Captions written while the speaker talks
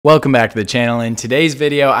Welcome back to the channel. In today's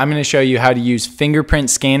video, I'm going to show you how to use fingerprint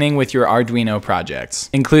scanning with your Arduino projects,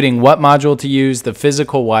 including what module to use, the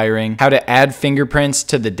physical wiring, how to add fingerprints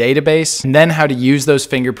to the database, and then how to use those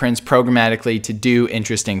fingerprints programmatically to do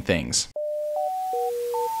interesting things.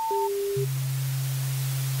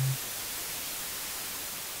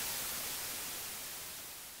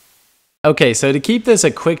 Okay, so to keep this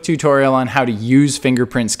a quick tutorial on how to use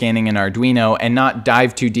fingerprint scanning in Arduino and not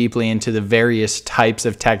dive too deeply into the various types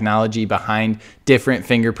of technology behind different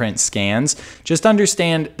fingerprint scans, just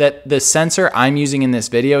understand that the sensor I'm using in this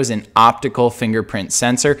video is an optical fingerprint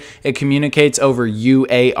sensor. It communicates over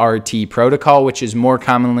UART protocol, which is more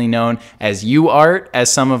commonly known as UART,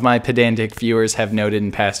 as some of my pedantic viewers have noted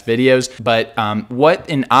in past videos. But what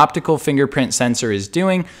an optical fingerprint sensor is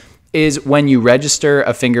doing is when you register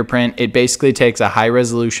a fingerprint, it basically takes a high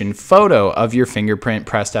resolution photo of your fingerprint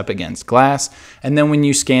pressed up against glass. And then when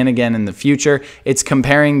you scan again in the future, it's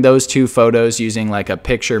comparing those two photos using like a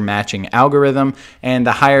picture matching algorithm. And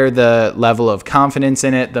the higher the level of confidence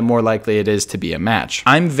in it, the more likely it is to be a match.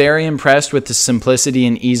 I'm very impressed with the simplicity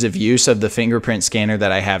and ease of use of the fingerprint scanner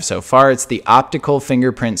that I have so far. It's the optical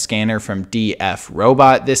fingerprint scanner from DF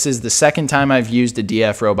Robot. This is the second time I've used a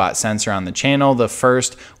DF Robot sensor on the channel. The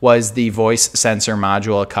first was the voice sensor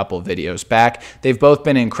module a couple videos back. They've both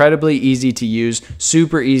been incredibly easy to use,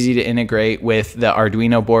 super easy to integrate with the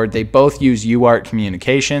Arduino board. They both use UART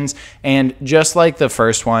communications, and just like the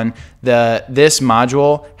first one, this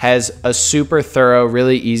module has a super thorough,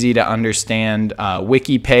 really easy to understand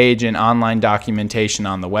wiki page and online documentation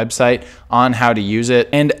on the website on how to use it.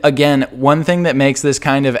 And again, one thing that makes this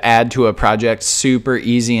kind of add to a project super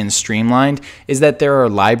easy and streamlined is that there are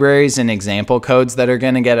libraries and example codes that are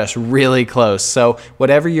going to get us really close. So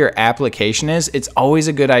whatever your application is, it's always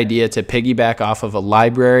a good idea to piggyback off of a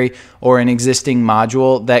library or an existing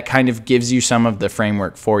module that kind of gives you some of the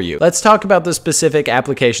framework for you. Let's talk about the specific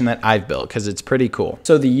application that I've built because it's pretty cool.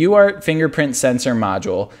 So the UART fingerprint sensor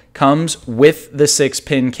module comes with the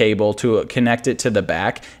 6-pin cable to connect it to the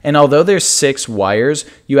back. And although there's 6 wires,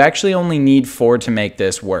 you actually only need 4 to make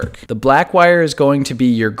this work. The black wire is going to be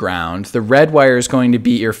your ground. The red wire is going to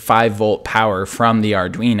be your 5-volt power from the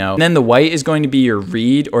Arduino. And then the white is going to be your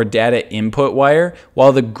read or data input wire,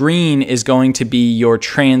 while the green is going to be your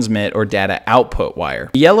transmit or data output wire.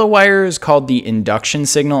 The yellow wire is called the induction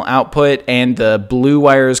signal output, and the blue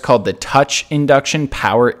wire is called the touch induction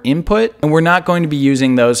power input. And we're not going to be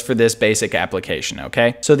using those for this basic application,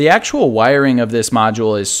 okay? So the actual wiring of this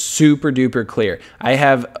module is super duper clear. I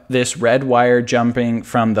have this red wire jumping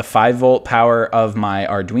from the 5-volt power of my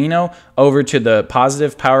Arduino over to the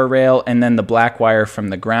positive power rail, and then the black wire from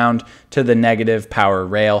the ground to the negative power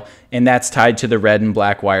rail, and that's tied to the red and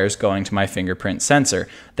black wires going to my fingerprint sensor.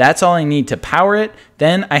 That's all I need to power it.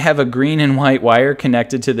 Then I have a green and white wire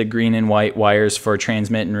connected to the green and white wires for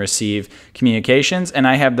transmit and receive communications, and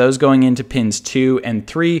I have those going into pins 2 and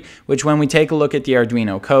 3, which when we take a look at the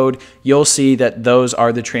Arduino code, you'll see that those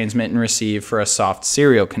are the transmit and receive for a soft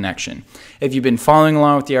serial connection. If you've been following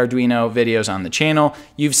along with the Arduino videos on the channel,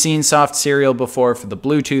 you've seen soft serial before for the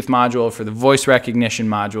Bluetooth module, for the voice recognition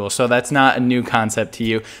module, so that's not a new concept to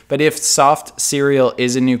you. But if soft serial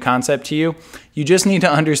is a new concept to you, you just need to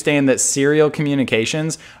understand that serial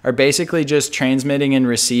communications are basically just transmitting and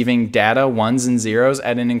receiving data, ones and zeros,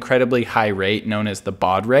 at an incredibly high rate known as the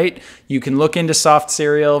baud rate. You can look into soft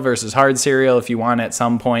serial versus hard serial if you want at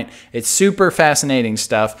some point. It's super fascinating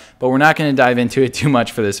stuff, but we're not going to dive into it too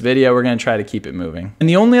much for this video. We're going to try to keep it moving. And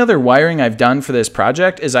the only other wiring I've done for this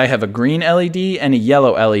project is I have a green LED and a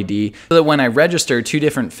yellow LED, so that when I register 2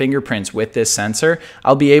 different fingerprints with this sensor,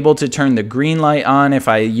 I'll be able to turn the green light on if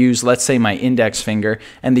I use, let's say, my index finger,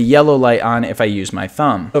 and the yellow light on if I use my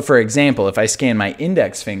thumb. So for example, if I scan my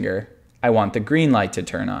index finger, I want the green light to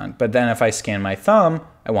turn on, but then if I scan my thumb,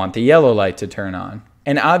 I want the yellow light to turn on.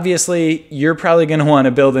 And obviously, you're probably going to want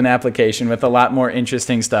to build an application with a lot more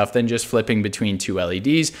interesting stuff than just flipping between 2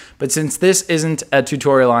 LEDs. But since this isn't a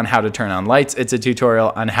tutorial on how to turn on lights, it's a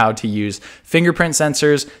tutorial on how to use fingerprint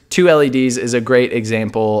sensors. 2 LEDs is a great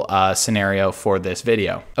example scenario for this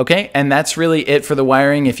video. Okay, and that's really it for the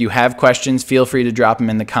wiring. If you have questions, feel free to drop them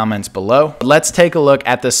in the comments below. Let's take a look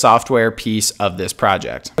at the software piece of this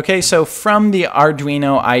project. Okay, so from the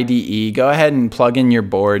Arduino IDE, go ahead and plug in your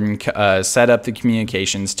board and set up the communication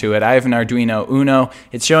to it. I have an Arduino Uno.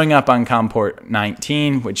 It's showing up on COM port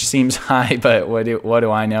 19, which seems high, but what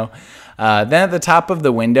do I know? Then at the top of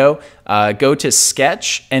the window, go to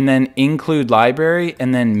Sketch and then Include Library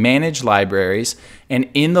and then Manage Libraries. And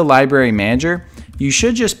in the Library Manager, you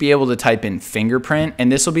should just be able to type in fingerprint,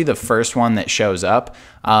 and this will be the first one that shows up.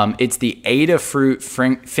 It's the Adafruit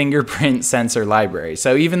fingerprint sensor library.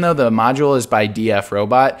 So even though the module is by DF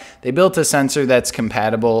Robot, they built a sensor that's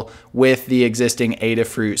compatible with the existing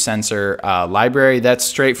Adafruit sensor library. That's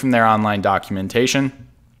straight from their online documentation.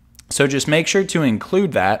 So just make sure to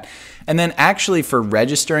include that. And then actually for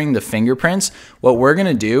registering the fingerprints, what we're going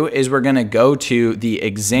to do is we're going to go to the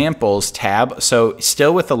Examples tab. So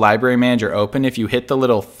still with the Library Manager open, if you hit the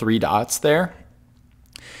little 3 dots there,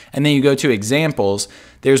 and then you go to Examples,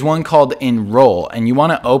 there's one called Enroll, and you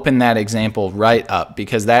want to open that example right up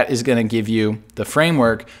because that is going to give you the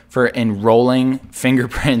framework for enrolling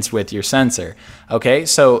fingerprints with your sensor. Okay,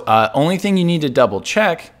 so only thing you need to double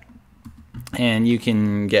check, and you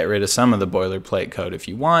can get rid of some of the boilerplate code if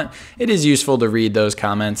you want. It is useful to read those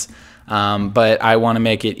comments, but I want to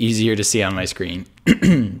make it easier to see on my screen.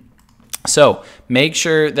 So make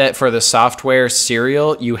sure that for the software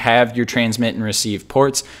serial, you have your transmit and receive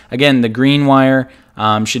ports. Again, the green wire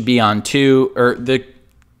should be on 2, or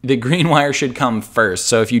the green wire should come first.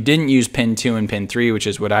 So if you didn't use pin 2 and pin 3, which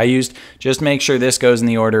is what I used, just make sure this goes in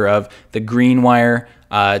the order of the green wire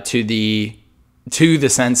to the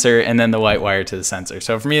sensor and then the white wire to the sensor.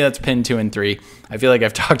 So for me, that's pin 2 and 3. I feel like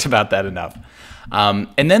I've talked about that enough.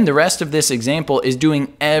 And then the rest of this example is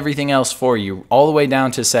doing everything else for you, all the way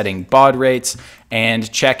down to setting baud rates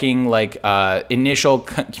and checking like initial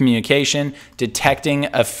communication, detecting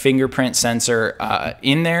a fingerprint sensor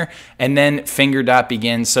in there, and then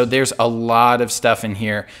finger.begin. So there's a lot of stuff in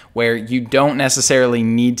here where you don't necessarily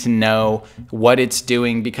need to know what it's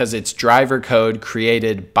doing because it's driver code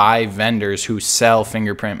created by vendors who sell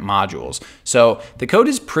fingerprint modules. So the code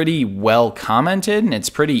is pretty well commented and it's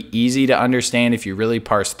pretty easy to understand if you really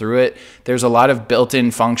parse through it. There's a lot of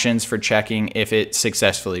built-in functions for checking if it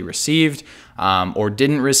successfully received or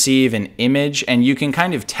didn't receive an image, and you can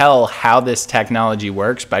kind of tell how this technology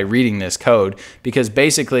works by reading this code, because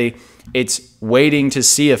basically it's waiting to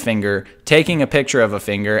see a finger, taking a picture of a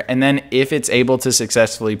finger, and then if it's able to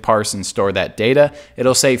successfully parse and store that data,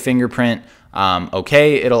 it'll say fingerprint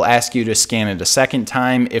okay. It'll ask you to scan it a second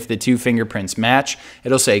time. If the 2 fingerprints match,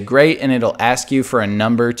 it'll say great, and it'll ask you for a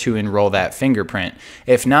number to enroll that fingerprint.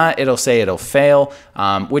 If not, it'll say it'll fail,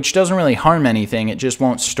 which doesn't really harm anything. It just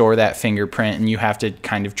won't store that fingerprint, and you have to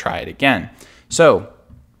kind of try it again. So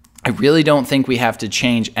I really don't think we have to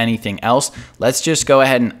change anything else. Let's just go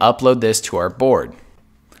ahead and upload this to our board.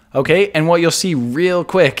 Okay, and what you'll see real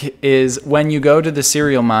quick is when you go to the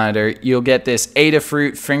serial monitor, you'll get this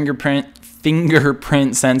Adafruit fingerprint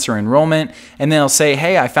sensor enrollment, and then it'll say,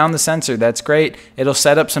 hey, I found the sensor. That's great. It'll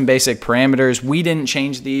set up some basic parameters. We didn't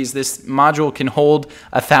change these. This module can hold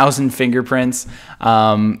 1,000 fingerprints.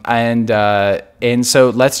 And so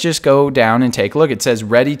let's just go down and take a look. It says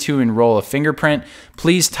ready to enroll a fingerprint.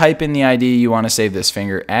 Please type in the ID you want to save this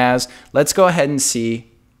finger as. Let's go ahead and see.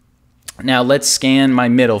 Now let's scan my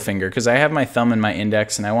middle finger because I have my thumb and my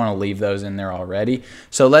index and I want to leave those in there already.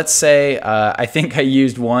 So let's say I think I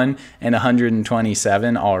used 1 and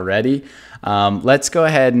 127 already. Let's go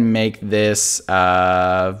ahead and make this 2.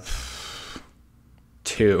 I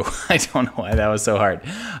don't know why that was so hard.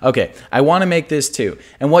 Okay, I want to make this 2.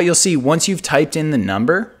 And what you'll see once you've typed in the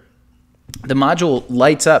number, the module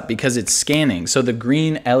lights up because it's scanning. So the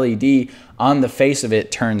green LED on the face of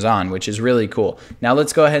it turns on, which is really cool. Now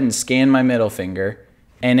let's go ahead and scan my middle finger,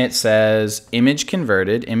 and it says image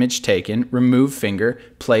converted, image taken, remove finger,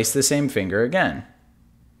 place the same finger again.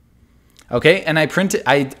 Okay, and I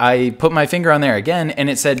put my finger on there again, and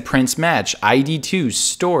it said prints match, ID2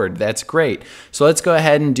 stored. That's great. So let's go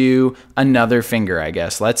ahead and do another finger, I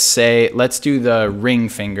guess. Let's do the ring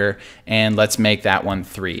finger, and let's make that one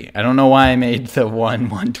 3. I don't know why I made the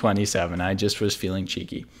 127. I just was feeling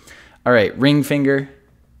cheeky. All right, ring finger,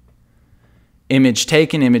 image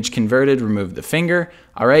taken, image converted, remove the finger.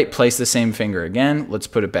 All right, place the same finger again. Let's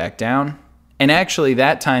put it back down. And actually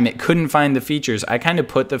that time it couldn't find the features. I kind of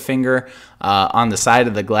put the finger on the side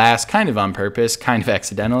of the glass, kind of on purpose, kind of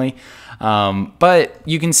accidentally. But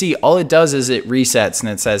you can see all it does is it resets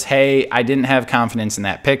and it says, hey, I didn't have confidence in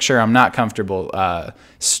that picture. I'm not comfortable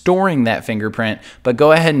storing that fingerprint, but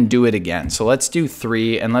go ahead and do it again. So let's do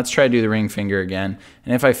 3 and let's try to do the ring finger again.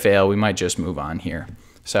 And if I fail, we might just move on here.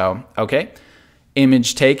 So, okay.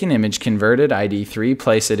 Image taken, image converted, ID 3,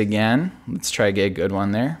 place it again. Let's try to get a good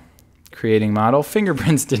one there. Creating model,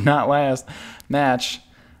 fingerprints did not match.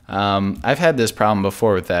 I've had this problem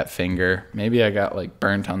before with that finger. Maybe I got like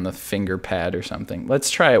burnt on the finger pad or something.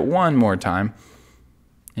 Let's try it one more time.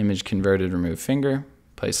 Image converted, remove finger.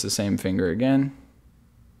 Place the same finger again.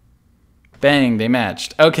 Bang, they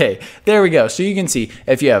matched. Okay, there we go. So you can see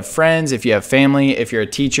if you have friends, if you have family, if you're a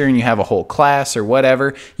teacher and you have a whole class or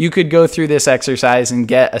whatever, you could go through this exercise and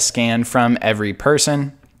get a scan from every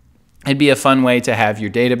person. It'd be a fun way to have your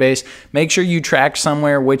database. Make sure you track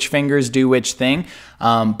somewhere which fingers do which thing.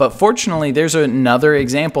 But fortunately, there's another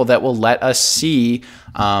example that will let us see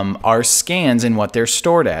our scans and what they're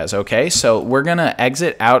stored as, okay? So we're gonna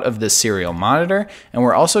exit out of the serial monitor, and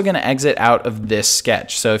we're also gonna exit out of this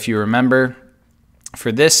sketch. So if you remember,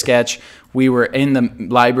 for this sketch, we were in the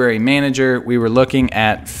library manager, we were looking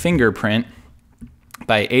at fingerprint.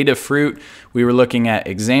 By Adafruit, we were looking at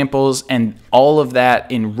examples, and all of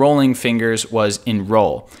that in rolling fingers was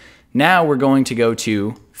enroll. Now we're going to go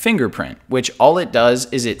to fingerprint, which all it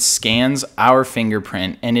does is it scans our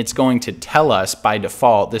fingerprint, and it's going to tell us by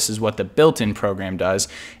default, this is what the built-in program does,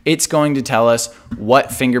 it's going to tell us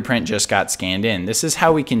what fingerprint just got scanned in. This is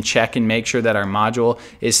how we can check and make sure that our module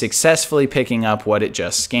is successfully picking up what it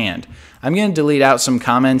just scanned. I'm going to delete out some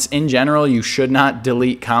comments. In general, you should not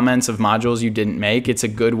delete comments of modules you didn't make. It's a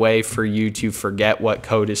good way for you to forget what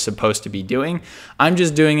code is supposed to be doing. I'm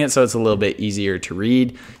just doing it so it's a little bit easier to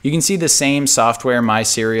read. You can see the same software My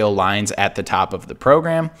Serial lines at the top of the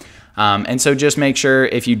program. And so just make sure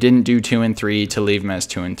if you didn't do 2 and 3 to leave them as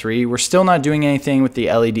 2 and 3. We're still not doing anything with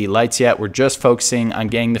the LED lights yet. We're just focusing on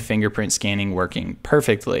getting the fingerprint scanning working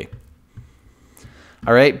perfectly.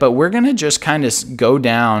 All right, but we're gonna just kind of go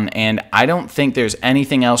down, and I don't think there's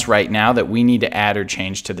anything else right now that we need to add or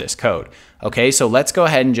change to this code. Okay, so let's go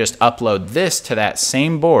ahead and just upload this to that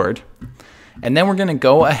same board, and then we're gonna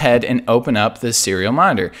go ahead and open up the serial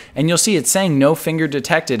monitor. And you'll see it's saying no finger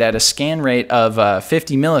detected at a scan rate of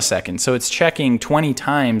 50 milliseconds, so it's checking 20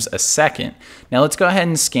 times a second. Now let's go ahead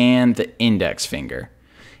and scan the index finger.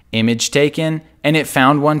 Image taken, and it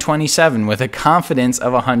found 127 with a confidence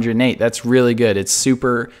of 108. That's really good. It's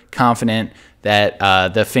super confident that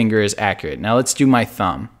the finger is accurate. Now let's do my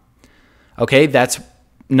thumb. Okay, that's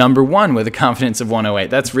number 1 with a confidence of 108.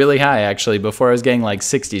 That's really high, actually. Before I was getting like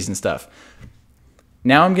 60s and stuff.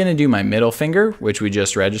 Now I'm gonna do my middle finger, which we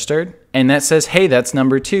just registered, and that says, hey, that's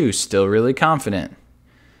number 2, still really confident.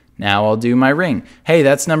 Now I'll do my ring. Hey,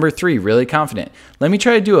 that's number 3, really confident. Let me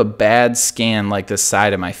try to do a bad scan like the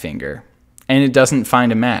side of my finger, and it doesn't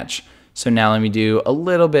find a match. So now let me do a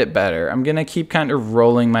little bit better. I'm gonna keep kind of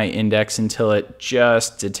rolling my index until it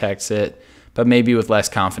just detects it, but maybe with less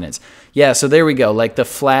confidence. Yeah, so there we go. Like the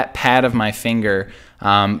flat pad of my finger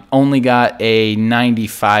only got a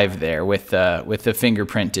 95 there with the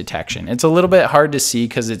fingerprint detection. It's a little bit hard to see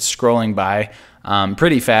because it's scrolling by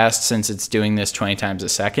pretty fast since it's doing this 20 times a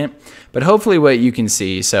second. But hopefully what you can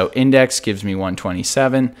see, so index gives me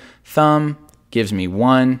 127, thumb gives me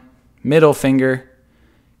 1, middle finger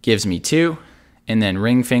gives me 2, and then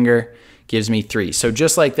ring finger gives me 3. So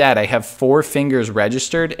just like that, I have 4 fingers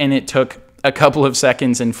registered, and it took a couple of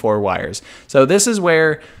seconds and 4 wires. So this is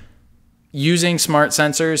where using smart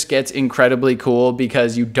sensors gets incredibly cool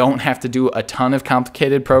because you don't have to do a ton of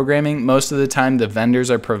complicated programming. Most of the time, the vendors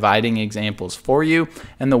are providing examples for you,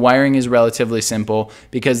 and the wiring is relatively simple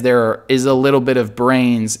because there is a little bit of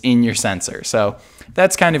brains in your sensor. So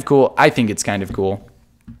that's kind of cool. I think it's kind of cool.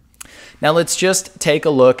 Now let's just take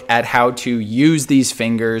a look at how to use these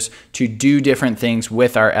fingers to do different things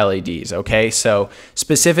with our LEDs, okay? So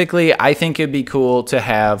specifically, I think it'd be cool to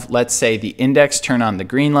have, let's say, the index turn on the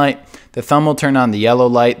green light, the thumb will turn on the yellow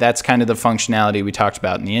light. That's kind of the functionality we talked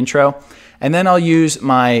about in the intro. And then I'll use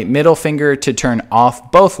my middle finger to turn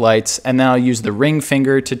off both lights, and then I'll use the ring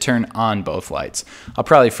finger to turn on both lights. I'll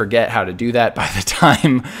probably forget how to do that by the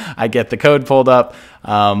time I get the code pulled up,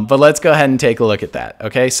 but let's go ahead and take a look at that.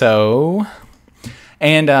 Okay, so,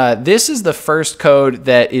 and this is the first code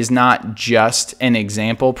that is not just an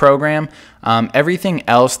example program. Everything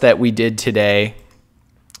else that we did today,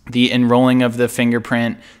 the enrolling of the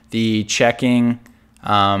fingerprint, the checking,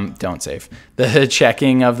 don't save. The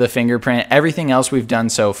checking of the fingerprint, everything else we've done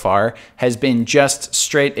so far has been just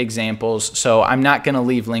straight examples, so I'm not going to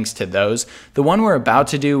leave links to those. The one we're about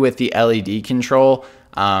to do with the LED control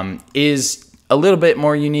is a little bit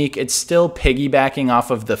more unique. It's still piggybacking off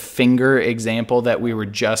of the finger example that we were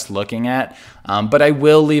just looking at, but I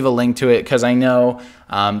will leave a link to it because I know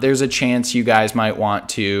there's a chance you guys might want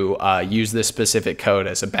to use this specific code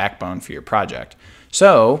as a backbone for your project.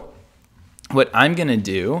 So what I'm going to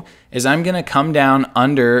do is I'm going to come down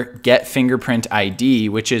under get fingerprint ID,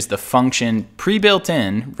 which is the function pre-built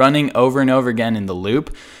in running over and over again in the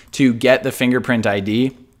loop to get the fingerprint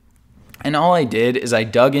ID. And all I did is I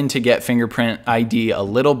dug into get fingerprint ID a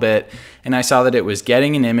little bit, and I saw that it was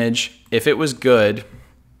getting an image. If it was good,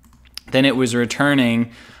 then it was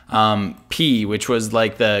returning P, which was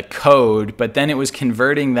like the code, but then it was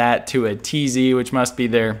converting that to a TZ, which must be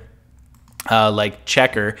their like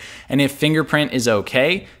checker. And if fingerprint is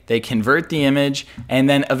okay, they convert the image, and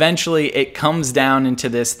then eventually it comes down into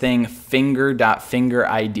this thing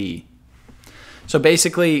finger.fingerID. So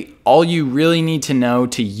basically, all you really need to know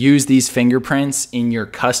to use these fingerprints in your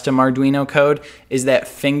custom Arduino code is that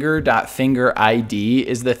finger.fingerID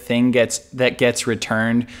is the thing that gets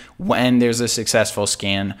returned when there's a successful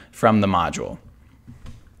scan from the module.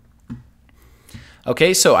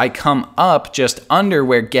 Okay, so I come up just under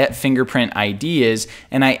where get fingerprint ID is,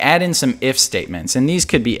 and I add in some if statements, and these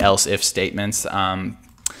could be else if statements.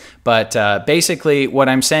 But basically what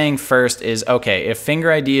I'm saying first is, okay, if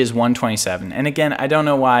finger ID is 127, and again, I don't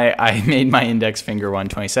know why I made my index finger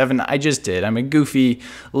 127, I just did. I'm a goofy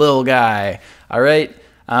little guy, all right?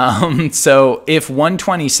 So if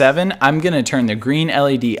 127, I'm gonna turn the green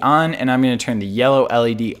LED on and I'm gonna turn the yellow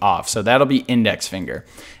LED off. So that'll be index finger.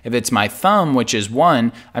 If it's my thumb, which is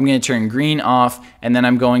 1, I'm gonna turn green off and then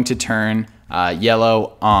I'm going to turn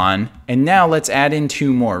yellow on. And now let's add in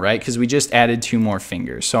 2 more, right? Because we just added 2 more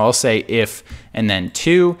fingers. So I'll say if and then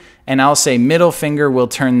 2, and I'll say middle finger will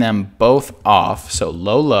turn them both off. So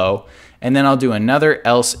low, low, and then I'll do another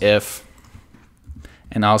else if,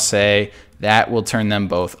 and I'll say that will turn them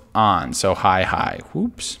both on. So high, high,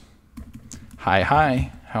 whoops. Hi,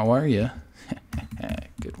 hi, how are you?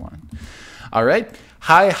 Good one. All right,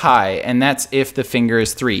 high, high, and that's if the finger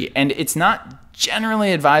is 3. And it's not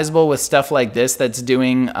generally advisable with stuff like this that's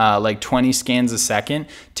doing like 20 scans a second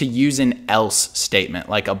to use an else statement,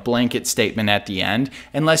 like a blanket statement at the end,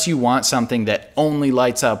 unless you want something that only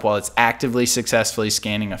lights up while it's actively successfully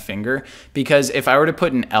scanning a finger. Because if I were to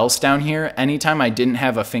put an else down here, anytime I didn't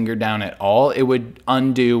have a finger down at all, it would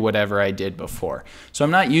undo whatever I did before. So I'm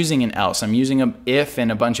not using an else, I'm using an if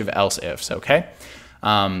and a bunch of else ifs, okay?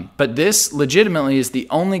 But this legitimately is the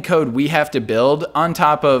only code we have to build on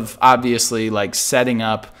top of obviously like setting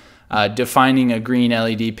up, defining a green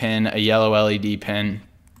LED pin, a yellow LED pin,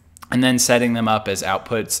 and then setting them up as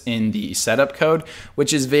outputs in the setup code,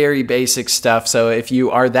 which is very basic stuff. So if you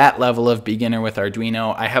are that level of beginner with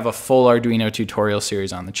Arduino, I have a full Arduino tutorial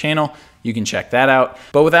series on the channel. You can check that out.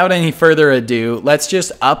 But without any further ado, let's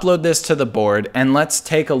just upload this to the board and let's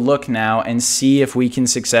take a look now and see if we can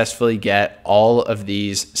successfully get all of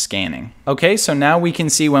these scanning. Okay, so now we can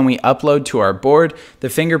see when we upload to our board,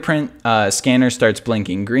 the fingerprint scanner starts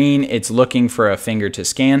blinking green. It's looking for a finger to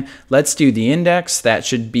scan. Let's do the index. That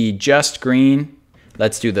should be just green.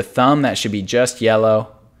 Let's do the thumb. That should be just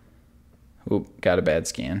yellow. Oop, got a bad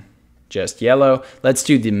scan. Just yellow. Let's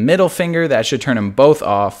do the middle finger. That should turn them both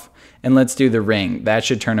off. And let's do the ring. That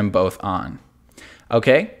should turn them both on.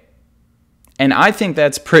 Okay? And I think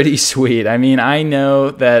that's pretty sweet. I mean, I know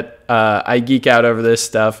that I geek out over this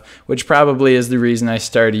stuff, which probably is the reason I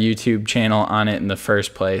started a YouTube channel on it in the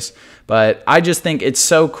first place. But I just think it's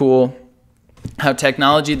so cool how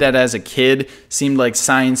technology that as a kid seemed like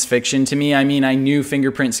science fiction to me. I mean, I knew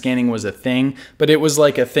fingerprint scanning was a thing, but it was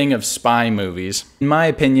like a thing of spy movies. In my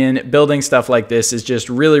opinion, building stuff like this is just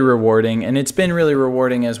really rewarding, and it's been really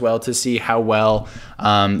rewarding as well to see how well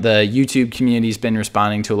the YouTube community's been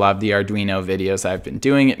responding to a lot of the Arduino videos I've been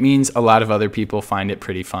doing. It means a lot of other people find it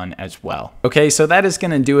pretty fun as well. Okay, so that is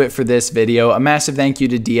gonna do it for this video. A massive thank you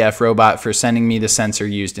to DF Robot for sending me the sensor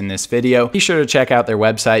used in this video. Be sure to check out their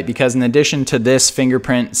website because in addition to this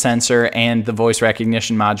fingerprint sensor and the voice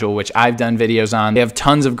recognition module, which I've done videos on, they have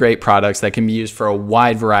tons of great products that can be used for a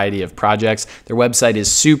wide variety of projects. Their website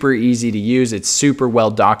is super easy to use, it's super well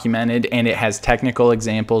documented, and it has technical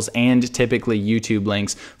examples and typically YouTube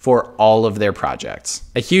links for all of their projects.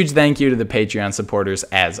 A huge thank you to the Patreon supporters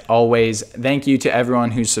as always. Thank you to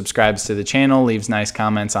everyone who subscribes to the channel, leaves nice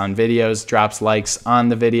comments on videos, drops likes on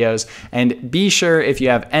the videos, and be sure if you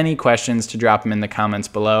have any questions to drop them in the comments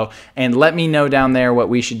below and let me know down there what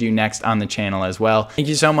we should do next on the channel as well. Thank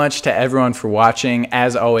you so much to everyone for watching.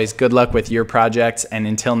 As always, good luck with your projects, and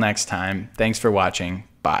until next time, thanks for watching.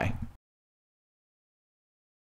 Bye.